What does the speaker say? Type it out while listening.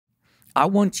I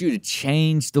want you to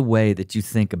change the way that you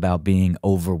think about being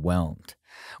overwhelmed.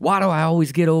 Why do I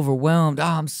always get overwhelmed? Oh,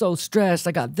 I'm so stressed.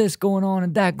 I got this going on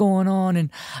and that going on, and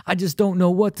I just don't know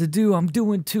what to do. I'm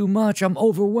doing too much. I'm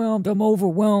overwhelmed. I'm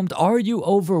overwhelmed. Are you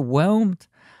overwhelmed,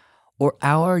 or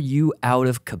are you out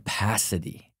of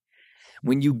capacity?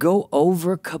 When you go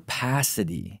over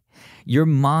capacity, your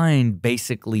mind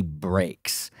basically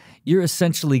breaks. You're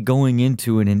essentially going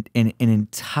into an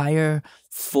entire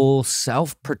full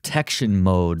self-protection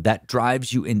mode that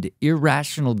drives you into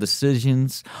irrational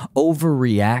decisions,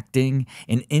 overreacting,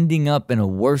 and ending up in a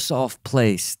worse off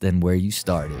place than where you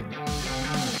started.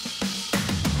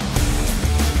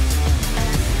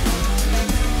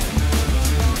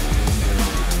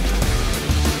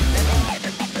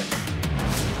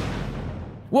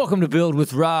 Welcome to Build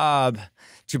with Rob.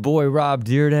 It's your boy Rob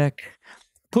Dyrdek,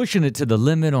 pushing it to the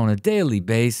limit on a daily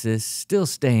basis, still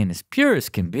staying as pure as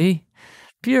can be.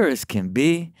 Pure as can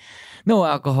be. No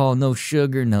alcohol, no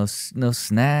sugar, no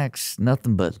snacks,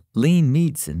 nothing but lean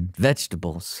meats and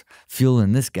vegetables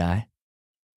fueling this guy.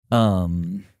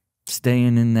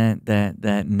 Staying in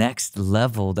that next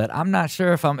level that I'm not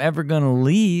sure if I'm ever gonna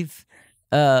leave.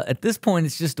 At this point,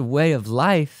 it's just a way of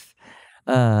life.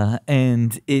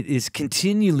 And it is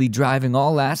continually driving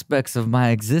all aspects of my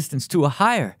existence to a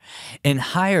higher and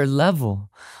higher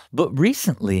level. But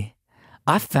recently,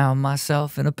 I found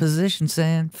myself in a position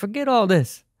saying, forget all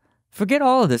this. Forget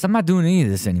all of this. I'm not doing any of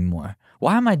this anymore.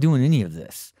 Why am I doing any of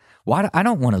this? I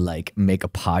don't want to make a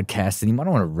podcast anymore. I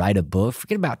don't want to write a book.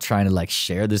 Forget about trying to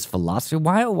share this philosophy.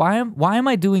 Why am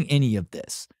I doing any of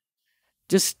this?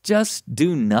 Just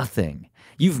do nothing.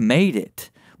 You've made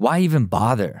it. Why even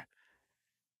bother?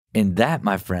 And that,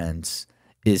 my friends,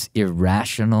 is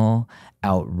irrational,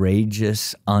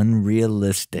 outrageous,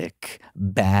 unrealistic,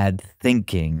 bad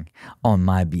thinking on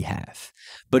my behalf.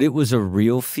 But it was a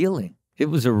real feeling. It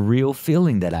was a real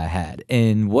feeling that I had.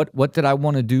 And what did I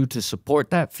want to do to support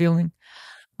that feeling?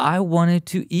 I wanted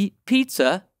to eat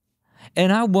pizza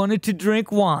and I wanted to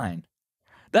drink wine.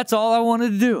 That's all I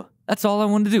wanted to do. That's all I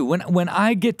wanted to do. When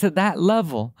I get to that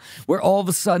level where all of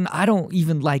a sudden I don't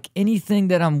even like anything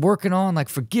that I'm working on,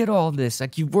 forget all this.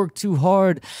 You work too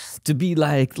hard to be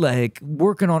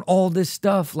working on all this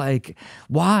stuff.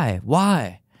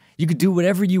 Why? You could do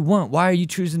whatever you want. Why are you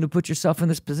choosing to put yourself in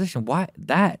this position? Why?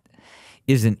 That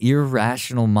is an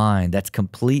irrational mind that's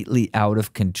completely out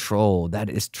of control, that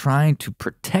is trying to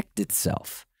protect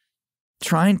itself.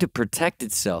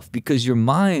 Because your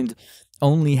mind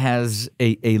only has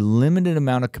a limited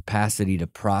amount of capacity to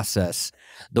process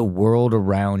the world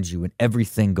around you and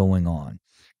everything going on.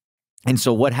 And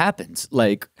so what happens?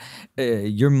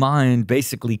 Your mind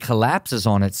basically collapses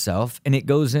on itself and it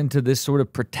goes into this sort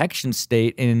of protection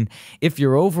state. And if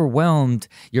you're overwhelmed,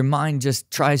 your mind just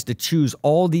tries to choose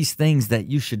all these things that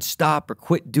you should stop or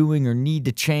quit doing or need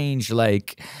to change,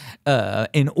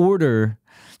 in order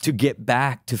to get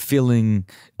back to feeling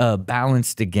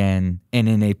balanced again and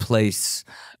in a place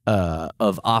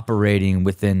of operating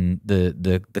within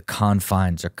the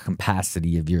confines or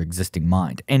capacity of your existing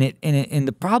mind. And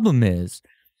the problem is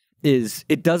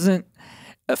it doesn't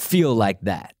feel like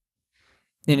that.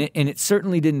 And it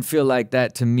certainly didn't feel like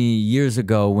that to me years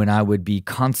ago when I would be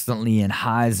constantly in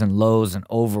highs and lows and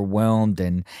overwhelmed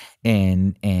and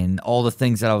all the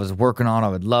things that I was working on, I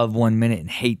would love one minute and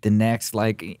hate the next.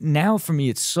 Now for me,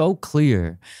 it's so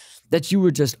clear that you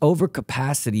were just over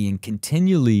capacity and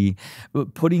continually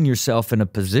putting yourself in a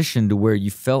position to where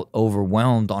you felt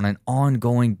overwhelmed on an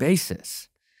ongoing basis.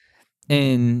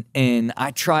 And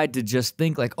I tried to just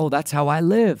think oh, that's how I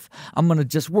live. I'm going to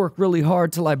just work really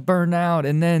hard till I burn out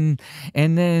and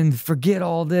then forget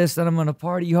all this, and I'm going to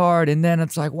party hard. And then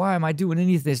it's why am I doing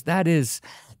any of this? That is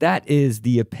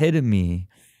the epitome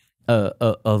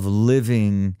of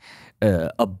living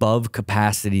above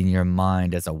capacity in your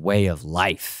mind as a way of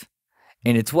life.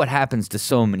 And it's what happens to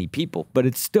so many people. But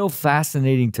it's still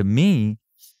fascinating to me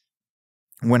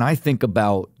when I think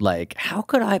about how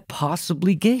could I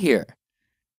possibly get here?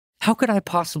 How could I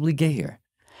possibly get here?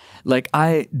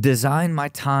 I designed my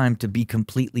time to be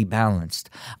completely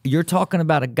balanced. You're talking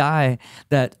about a guy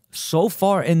that so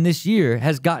far in this year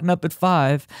has gotten up at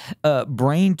 5,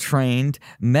 brain trained,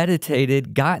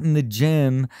 meditated, got in the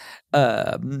gym,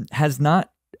 has not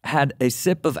had a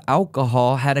sip of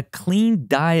alcohol, had a clean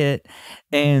diet,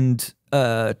 and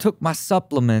took my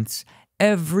supplements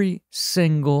every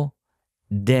single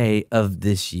day of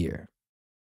this year.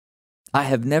 I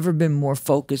have never been more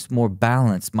focused, more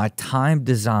balanced. My time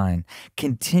design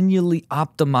continually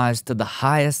optimized to the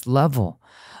highest level.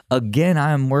 Again,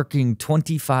 I am working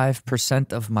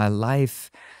 25% of my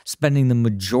life, spending the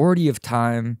majority of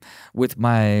time with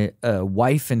my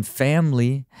wife and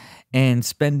family, and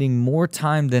spending more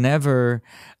time than ever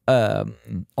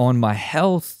on my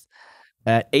health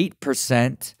at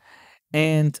 8%,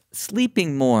 and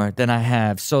sleeping more than I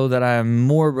have so that I'm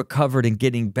more recovered and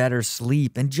getting better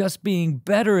sleep and just being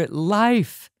better at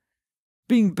life.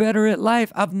 Being better at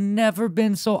life. I've never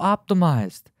been so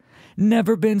optimized.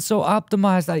 Never been so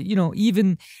optimized.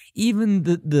 Even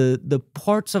the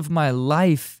parts of my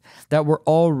life that were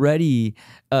already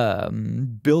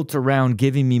built around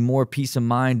giving me more peace of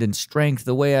mind and strength,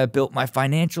 the way I built my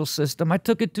financial system, I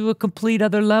took it to a complete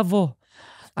other level.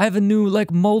 I have a new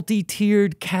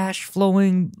multi-tiered cash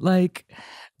flowing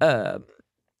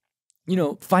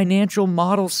financial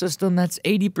model system that's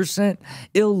 80%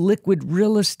 illiquid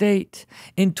real estate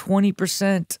and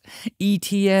 20%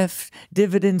 ETF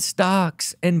dividend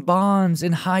stocks and bonds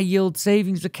and high yield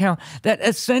savings account that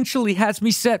essentially has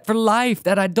me set for life,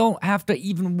 that I don't have to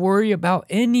even worry about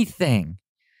anything.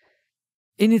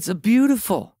 And it's a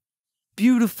beautiful,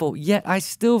 yet I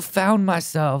still found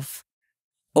myself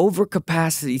over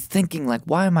capacity, thinking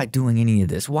why am I doing any of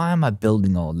this? Why am I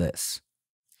building all this?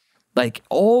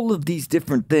 All of these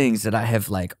different things that I have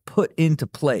put into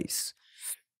place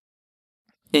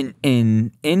in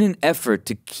an effort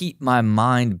to keep my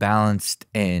mind balanced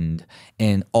and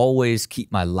always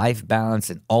keep my life balanced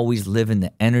and always live in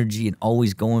the energy and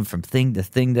always going from thing to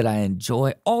thing that I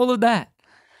enjoy. All of that.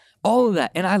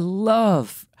 And I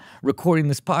love recording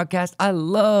this podcast. I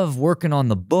love working on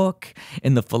the book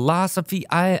and the philosophy.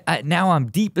 Now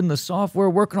I'm deep in the software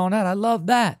working on that. I love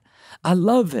that. I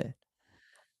love it.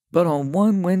 But on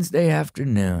one Wednesday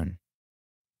afternoon,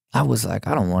 I was like,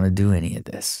 I don't want to do any of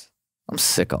this. I'm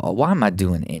sick of why am I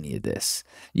doing any of this?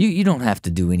 You don't have to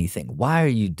do anything. Why are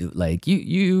you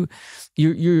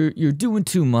you're doing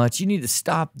too much. You need to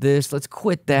stop this. Let's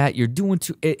quit that. You're doing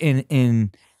too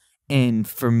and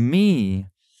for me,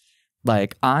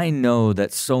 I know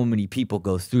that so many people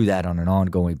go through that on an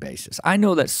ongoing basis. I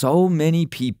know that so many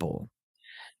people,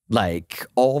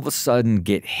 all of a sudden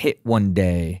get hit one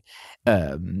day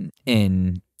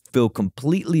and feel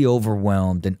completely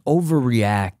overwhelmed and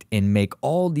overreact and make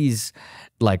all these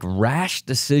rash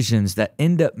decisions that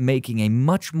end up making a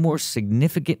much more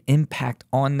significant impact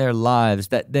on their lives,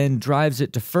 that then drives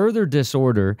it to further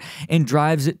disorder and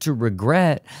drives it to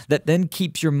regret, that then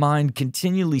keeps your mind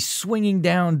continually swinging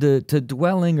down to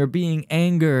dwelling or being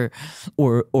anger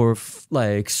or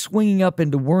swinging up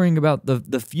into worrying about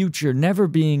the future, never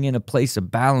being in a place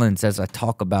of balance, as I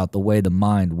talk about the way the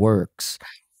mind works.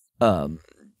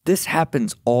 This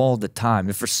happens all the time.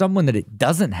 And for someone that it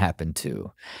doesn't happen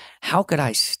to, how could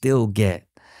I still get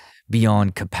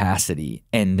beyond capacity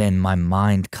and then my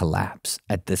mind collapse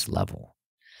at this level?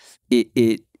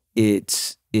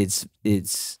 It's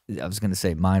I was going to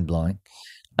say mind blowing,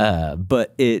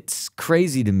 but it's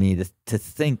crazy to me to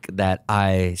think that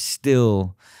I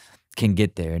still can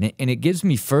get there. And it gives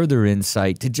me further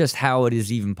insight to just how it is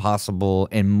even possible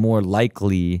and more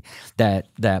likely that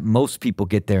most people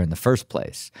get there in the first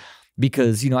place.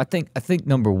 Because, I think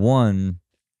number one,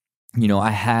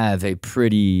 I have a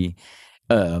pretty,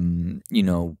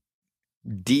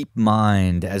 deep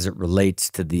mind as it relates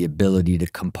to the ability to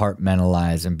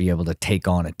compartmentalize and be able to take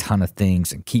on a ton of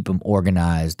things and keep them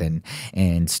organized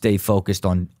and stay focused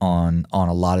on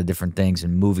a lot of different things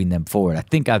and moving them forward. I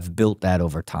think I've built that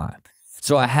over time.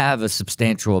 So I have a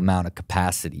substantial amount of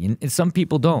capacity, and some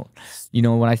people don't.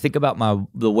 When I think about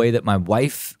the way that my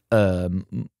wife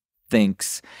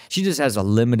thinks, she just has a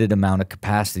limited amount of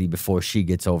capacity before she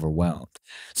gets overwhelmed.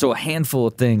 So a handful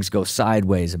of things go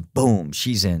sideways and boom,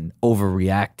 she's in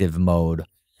overreactive mode,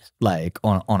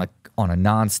 on a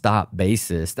nonstop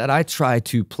basis, that I try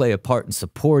to play a part in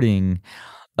supporting,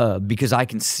 because I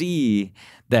can see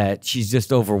that she's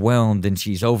just overwhelmed and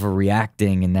she's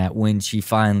overreacting, and that when she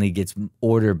finally gets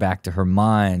order back to her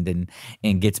mind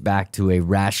and gets back to a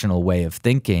rational way of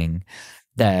thinking,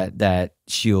 that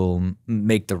she'll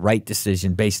make the right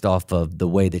decision based off of the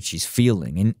way that she's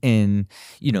feeling. And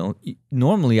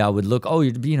normally I would look, oh,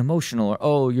 you're being emotional, or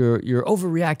oh, you're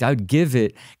overreacting. I would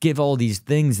give all these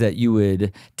things that you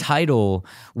would title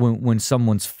when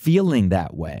someone's feeling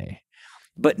that way.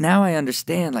 But now I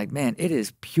understand, man, it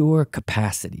is pure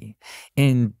capacity.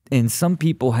 And some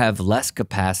people have less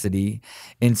capacity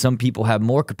and some people have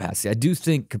more capacity. I do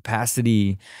think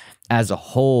capacity as a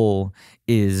whole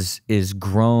is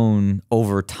grown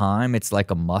over time. It's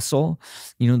like a muscle.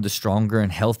 The stronger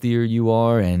and healthier you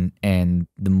are, and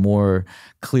the more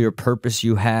clear purpose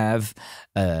you have,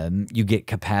 you get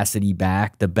capacity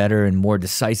back. The better and more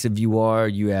decisive you are,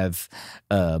 you have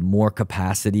more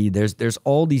capacity. There's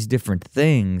all these different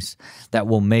things that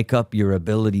will make up your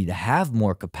ability to have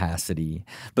more capacity,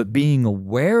 but being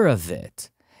aware of it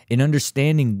and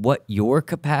understanding what your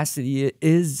capacity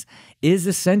is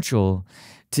essential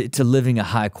to living a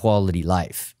high quality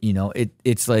life.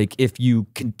 It's like if you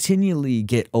continually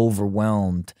get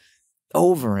overwhelmed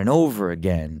over and over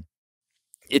again,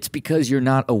 it's because you're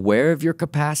not aware of your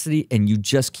capacity and you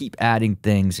just keep adding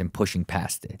things and pushing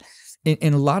past it.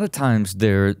 And a lot of times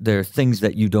there are things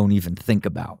that you don't even think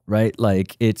about, right?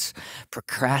 Like it's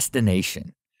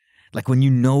procrastination. Like when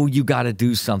you got to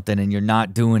do something and you're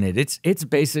not doing it, it's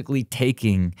basically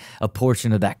taking a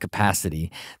portion of that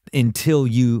capacity until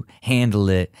you handle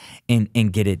it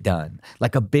and get it done.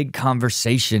 Like a big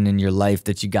conversation in your life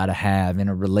that you got to have in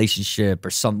a relationship or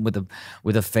something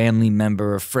with a family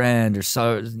member or friend or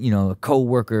a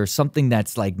coworker, or something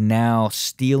that's like now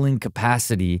stealing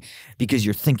capacity because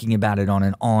you're thinking about it on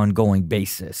an ongoing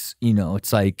basis.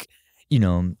 It's like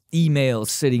emails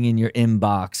sitting in your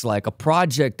inbox, like a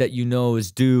project that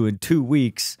is due in 2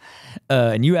 weeks,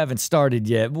 and you haven't started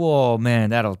yet. Whoa, man,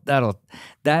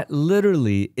 that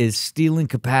literally is stealing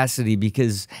capacity,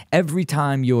 because every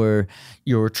time you're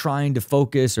trying to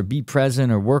focus or be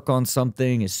present or work on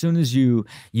something, as soon as you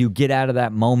get out of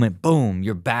that moment, boom,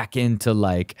 you're back into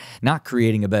like not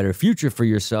creating a better future for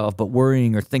yourself, but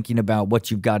worrying or thinking about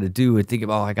what you've got to do and thinking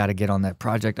about, I got to get on that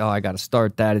project. Oh, I got to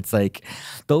start that. It's like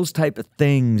those type of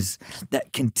things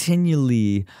that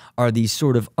continually are these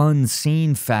sort of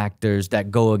unseen factors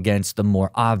that go against the more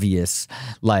obvious.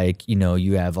 Like,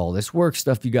 you have all this work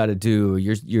stuff you got to do.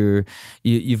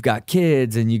 You've got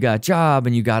kids and you got job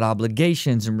and you got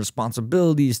obligations and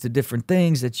responsibilities to different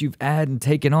things that you've added and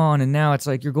taken on. And now it's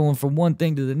like you're going from one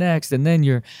thing to the next, and then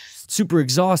you're super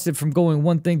exhausted from going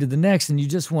one thing to the next, and you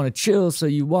just want to chill, so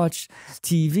you watch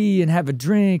TV and have a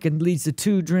drink, and leads to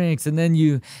 2 drinks, and then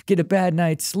you get a bad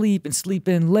night's sleep and sleep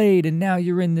in late, and now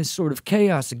you're in this sort of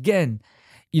chaos again.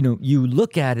 You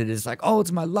look at it as like, oh,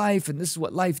 it's my life and this is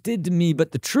what life did to me.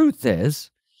 But the truth is,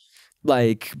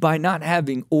 like, by not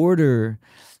having order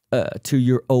to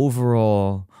your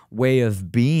overall way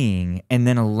of being, and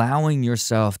then allowing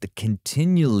yourself to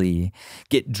continually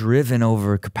get driven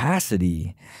over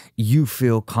capacity, you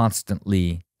feel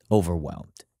constantly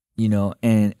overwhelmed,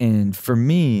 and for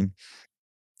me,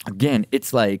 again,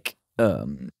 it's like,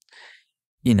 no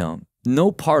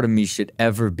part of me should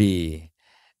ever be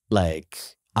like,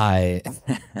 I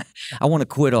I want to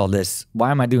quit all this.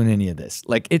 Why am I doing any of this?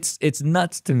 Like it's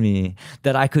nuts to me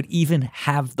that I could even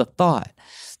have the thought,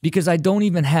 because I don't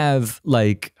even have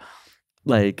like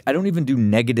I don't even do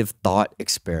negative thought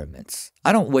experiments.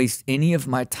 I don't waste any of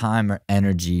my time or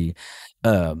energy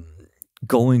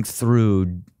going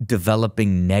through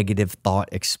developing negative thought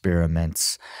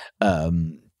experiments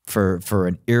for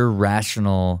an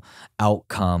irrational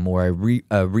outcome or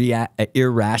a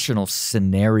irrational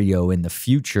scenario in the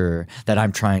future that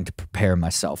I'm trying to prepare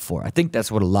myself for. I think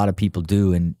that's what a lot of people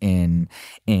do in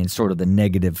sort of the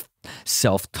negative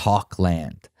self-talk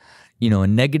land. A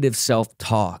negative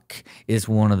self-talk is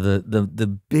one of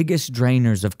the biggest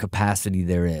drainers of capacity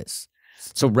there is.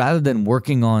 So rather than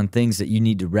working on things that you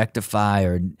need to rectify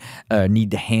or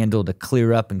need to handle to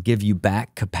clear up and give you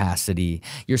back capacity,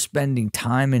 you're spending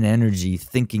time and energy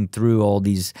thinking through all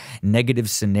these negative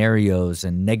scenarios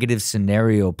and negative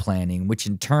scenario planning, which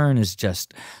in turn is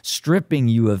just stripping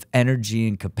you of energy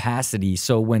and capacity.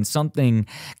 So when something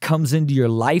comes into your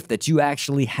life that you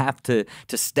actually have to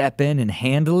step in and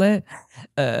handle it,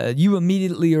 you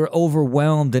immediately are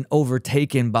overwhelmed and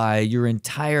overtaken by your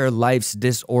entire life's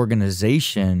disorganization,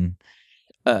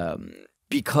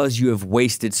 because you have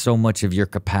wasted so much of your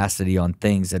capacity on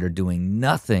things that are doing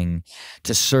nothing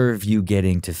to serve you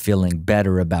getting to feeling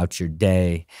better about your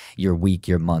day, your week,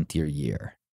 your month, your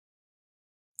year.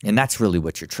 And that's really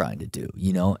what you're trying to do,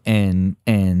 and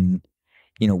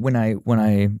when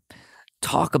I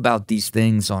talk about these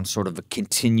things on sort of a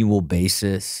continual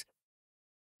basis,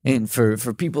 and for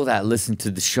people that listen to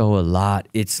the show a lot,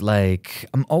 it's like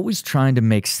I'm always trying to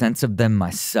make sense of them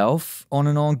myself on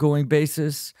an ongoing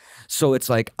basis. So it's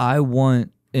like I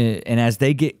want, and as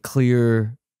they get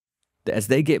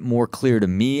more clear to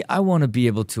me, I want to be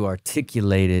able to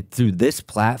articulate it through this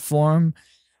platform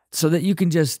so that you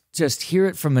can just hear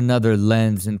it from another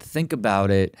lens and think about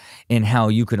it and how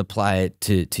you can apply it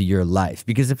to your life.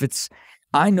 Because if it's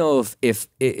I know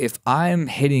if I'm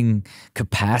hitting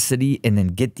capacity and then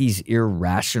get these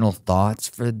irrational thoughts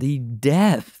for the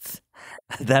depth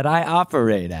that I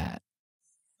operate at,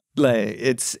 like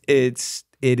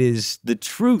it is the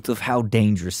truth of how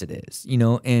dangerous it is, you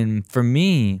know. And for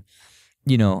me,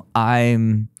 you know, I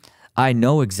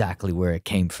know exactly where it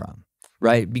came from,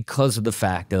 right? Because of the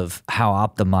fact of how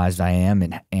optimized I am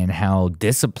and how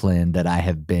disciplined that I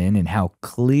have been and how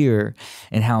clear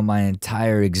and how my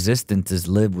entire existence is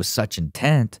lived with such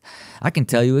intent. I can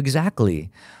tell you exactly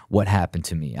what happened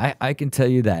to me. I can tell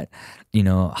you that, you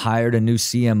know, hired a new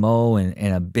CMO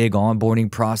and a big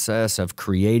onboarding process of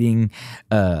creating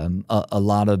a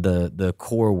lot of the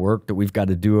core work that we've got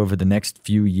to do over the next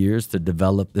few years to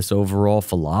develop this overall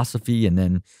philosophy, and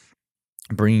then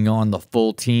bringing on the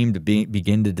full team to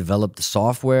begin to develop the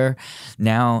software.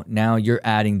 Now you're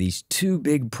adding these two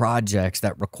big projects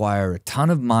that require a ton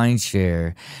of mind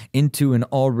share into an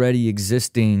already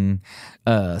existing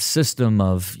system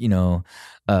of, you know,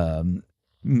 um,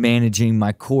 managing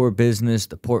my core business,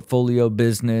 the portfolio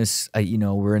business. You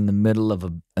know, we're in the middle of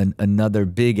another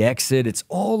big exit. It's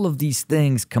all of these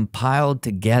things compiled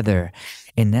together.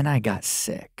 And then I got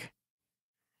sick.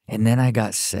 And then I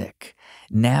got sick.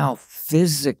 Now,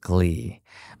 physically,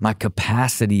 my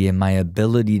capacity and my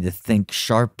ability to think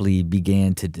sharply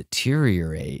began to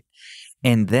deteriorate.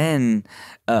 And then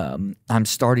I'm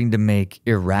starting to make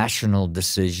irrational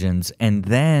decisions. And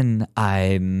then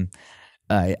I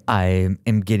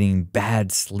am getting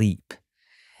bad sleep.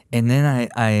 And then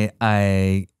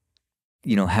I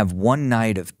you know, have one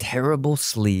night of terrible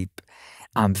sleep.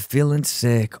 I'm feeling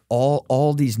sick,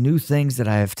 all these new things that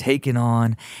I have taken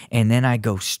on, and then I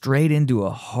go straight into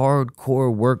a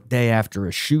hardcore work day after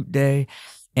a shoot day,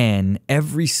 and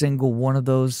every single one of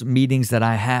those meetings that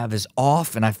I have is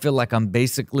off, and I feel like I'm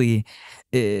basically,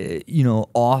 you know,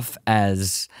 off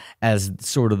as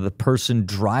sort of the person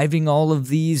driving all of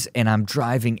these, and I'm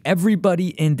driving everybody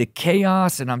into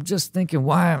chaos, and I'm just thinking,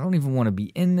 why I don't even want to be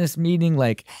in this meeting,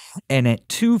 like, and at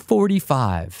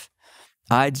 2:45.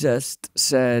 I just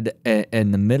said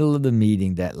in the middle of the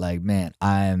meeting that, like, man,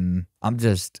 I am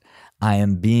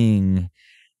being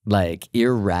like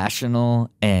irrational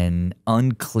and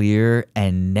unclear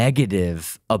and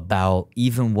negative about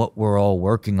even what we're all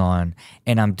working on,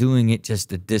 and I'm doing it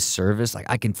just a disservice. Like,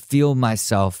 I can feel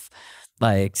myself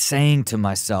like saying to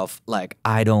myself, like,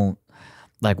 I don't,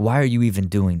 like, why are you even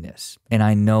doing this? And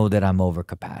I know that I'm over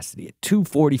capacity at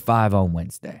 2:45 on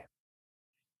Wednesday.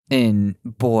 And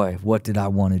boy, what did I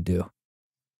want to do?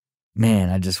 Man,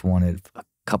 I just wanted a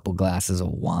couple glasses of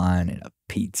wine and a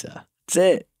pizza. That's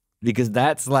it. Because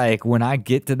that's like when I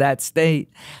get to that state,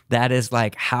 that is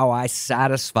like how I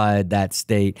satisfied that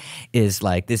state, is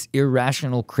like this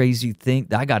irrational, crazy thing.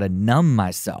 I got to numb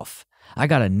myself. I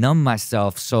got to numb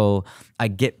myself so I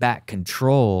get back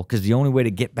control, because the only way to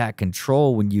get back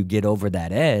control when you get over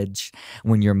that edge,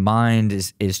 when your mind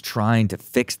is trying to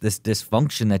fix this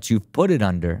dysfunction that you've put it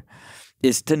under,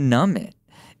 is to numb it.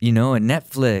 You know, a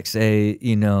Netflix,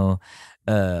 you know,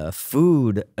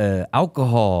 food,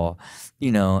 alcohol,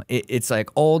 you know, it's like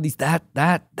all these,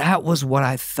 that was what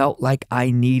I felt like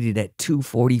I needed at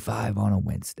 2:45 on a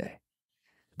Wednesday.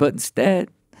 But instead,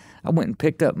 I went and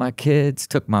picked up my kids,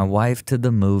 took my wife to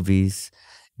the movies,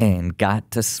 and got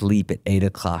to sleep at 8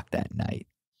 o'clock that night.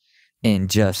 And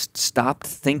just stopped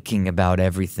thinking about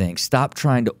everything, stopped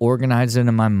trying to organize it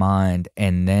in my mind,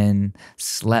 and then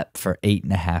slept for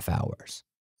 8.5 hours.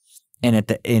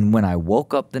 And when I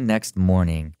woke up the next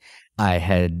morning, I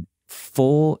had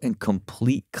full and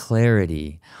complete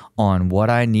clarity on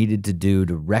what I needed to do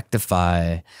to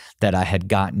rectify that I had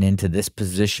gotten into this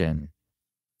position.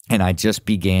 And I just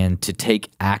began to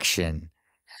take action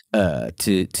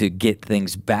to get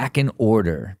things back in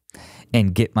order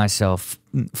and get myself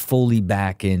fully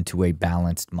back into a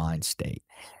balanced mind state.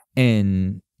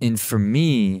 And for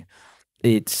me,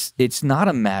 it's not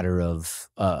a matter of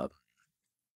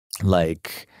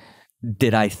like,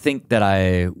 did I think that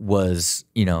I was,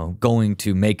 you know, going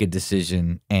to make a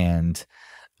decision and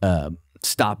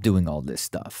stop doing all this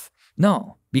stuff?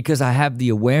 No, because I have the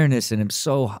awareness and am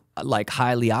so like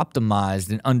highly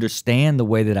optimized and understand the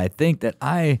way that I think, that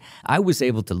I was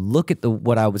able to look at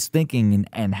what I was thinking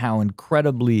and how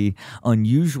incredibly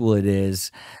unusual it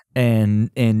is, and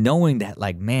knowing that,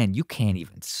 like, man, you can't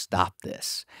even stop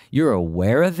this. You're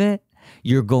aware of it,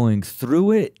 you're going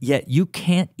through it, yet you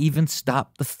can't even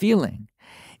stop the feeling.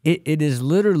 It is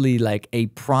literally like a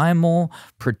primal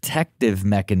protective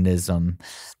mechanism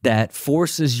that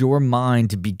forces your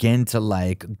mind to begin to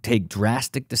like take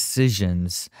drastic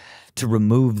decisions to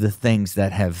remove the things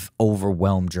that have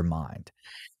overwhelmed your mind.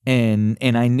 And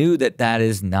I knew that that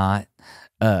is not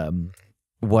um,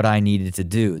 what I needed to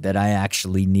do, that I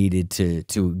actually needed to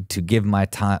give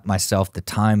myself the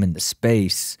time and the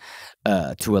space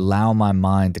to allow my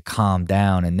mind to calm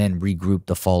down and then regroup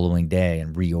the following day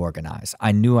and reorganize.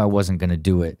 I knew I wasn't going to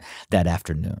do it that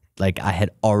afternoon. Like I had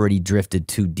already drifted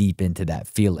too deep into that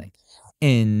feeling.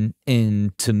 And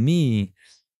to me,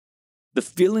 the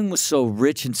feeling was so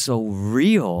rich and so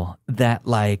real that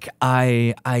like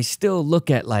I still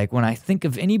look at, like, when I think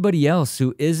of anybody else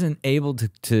who isn't able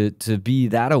to be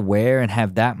that aware and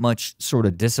have that much sort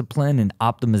of discipline and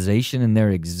optimization in their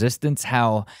existence,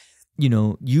 how, you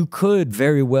know, you could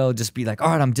very well just be like, all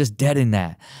right, I'm just dead in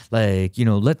that. Like, you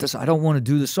know, I don't want to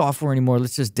do the software anymore.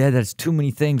 Let's just dead. That's too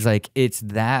many things. Like it's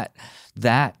that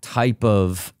type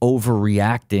of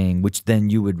overreacting, which then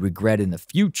you would regret in the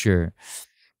future,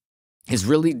 is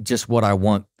really just what I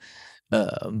want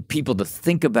people to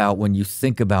think about when you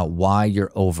think about why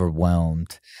you're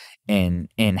overwhelmed, and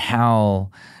how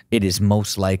it is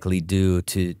most likely due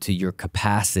to your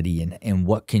capacity, and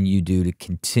what can you do to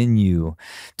continue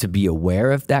to be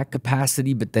aware of that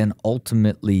capacity, but then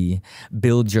ultimately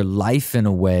build your life in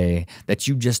a way that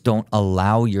you just don't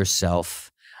allow yourself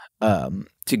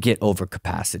to get over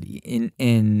capacity.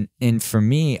 And for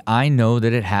me, I know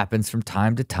that it happens from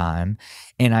time to time,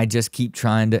 and I just keep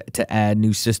trying to add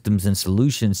new systems and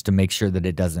solutions to make sure that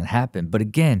it doesn't happen. But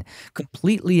again,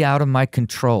 completely out of my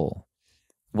control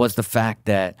was the fact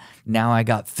that now I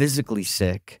got physically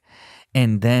sick.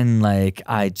 And then like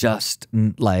I just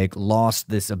like lost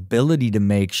this ability to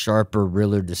make sharper,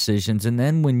 realer decisions. And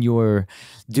then when you're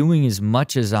doing as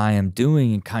much as I am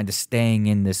doing and kind of staying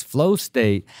in this flow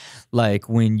state, like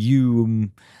when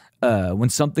when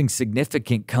something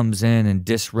significant comes in and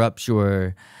disrupts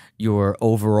your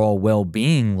overall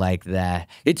well-being like that,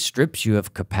 it strips you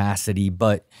of capacity,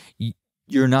 but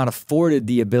you're not afforded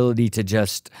the ability to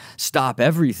just stop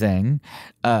everything,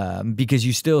 because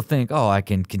you still think, oh, I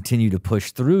can continue to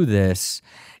push through this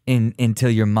until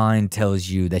your mind tells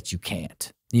you that you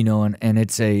can't, you know, and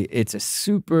it's a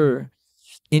super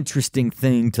interesting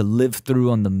thing to live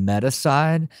through on the meta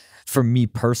side for me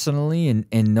personally,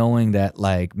 and knowing that,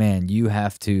 like, man, you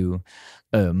have to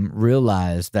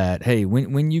realize that, hey,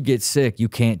 when you get sick, you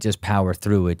can't just power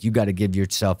through it. You got to give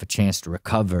yourself a chance to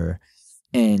recover.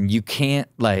 And you can't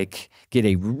like get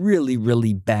a really,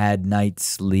 really bad night's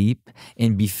sleep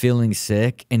and be feeling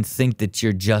sick and think that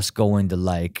you're just going to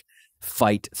like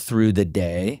fight through the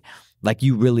day. Like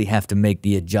you really have to make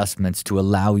the adjustments to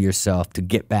allow yourself to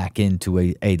get back into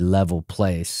a level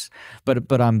place.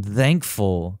 But I'm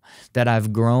thankful that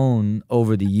I've grown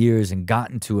over the years and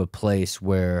gotten to a place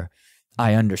where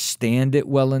I understand it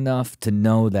well enough to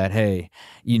know that, hey,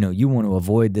 you know, you want to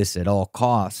avoid this at all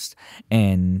costs,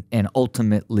 and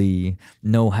ultimately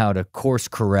know how to course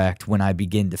correct when I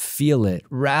begin to feel it,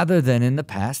 rather than in the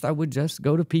past, I would just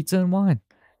go to pizza and wine.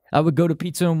 I would go to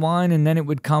pizza and wine, and then it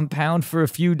would compound for a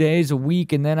few days, a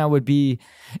week, and then I would be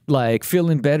like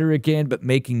feeling better again, but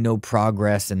making no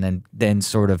progress, and then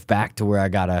sort of back to where I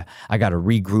gotta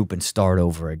regroup and start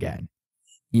over again.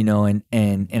 You know,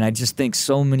 and I just think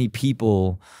so many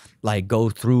people like go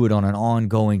through it on an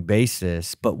ongoing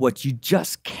basis. But what you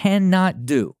just cannot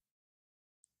do,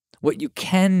 what you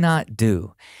cannot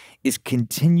do is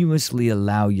continuously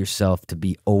allow yourself to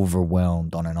be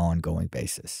overwhelmed on an ongoing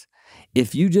basis.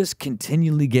 If you just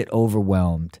continually get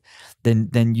overwhelmed,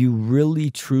 then you really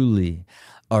truly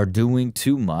are doing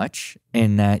too much,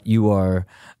 and that you are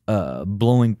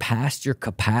blowing past your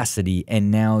capacity, and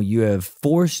now you have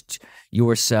forced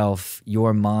yourself,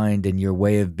 your mind, and your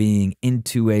way of being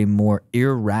into a more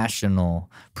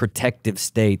irrational, protective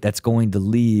state that's going to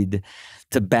lead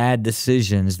to bad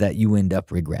decisions that you end up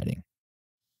regretting.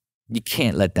 You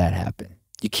can't let that happen.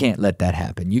 You can't let that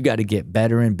happen. You got to get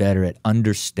better and better at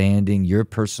understanding your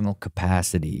personal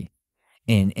capacity,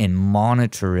 and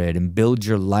monitor it and build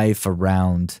your life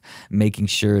around making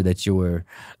sure that you're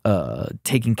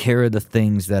taking care of the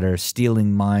things that are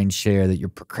stealing mind share, that you're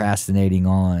procrastinating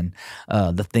on,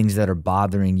 the things that are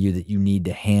bothering you that you need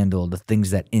to handle, the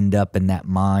things that end up in that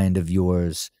mind of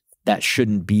yours that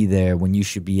shouldn't be there when you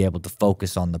should be able to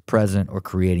focus on the present or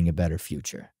creating a better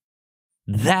future.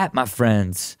 That, my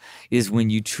friends, is when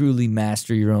you truly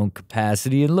master your own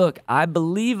capacity. And look, I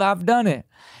believe I've done it,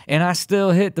 and I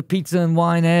still hit the pizza and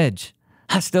wine edge.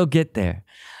 I still get there.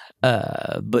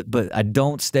 But I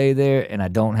don't stay there, and I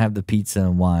don't have the pizza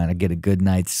and wine. I get a good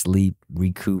night's sleep,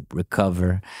 recoup,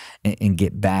 recover, and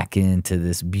get back into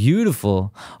this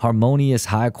beautiful, harmonious,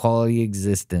 high-quality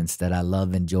existence that I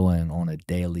love enjoying on a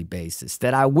daily basis,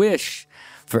 that I wish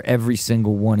for every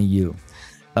single one of you.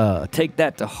 Take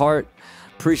that to heart.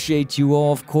 Appreciate you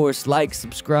all, of course. Like,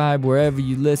 subscribe wherever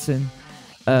you listen.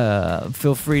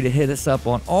 Feel free to hit us up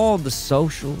on all the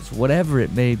socials, whatever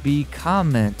it may be.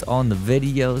 Comment on the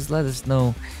videos. Let us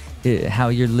know how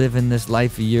you're living this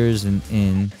life of yours,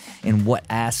 and in what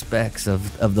aspects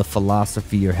of the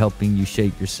philosophy are helping you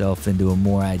shape yourself into a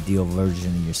more ideal version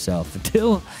of yourself.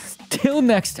 Till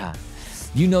next time,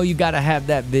 you know you got to have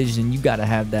that vision, you got to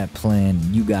have that plan,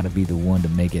 and you got to be the one to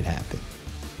make it happen.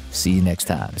 See you next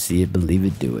time. See it, believe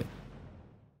it, do it.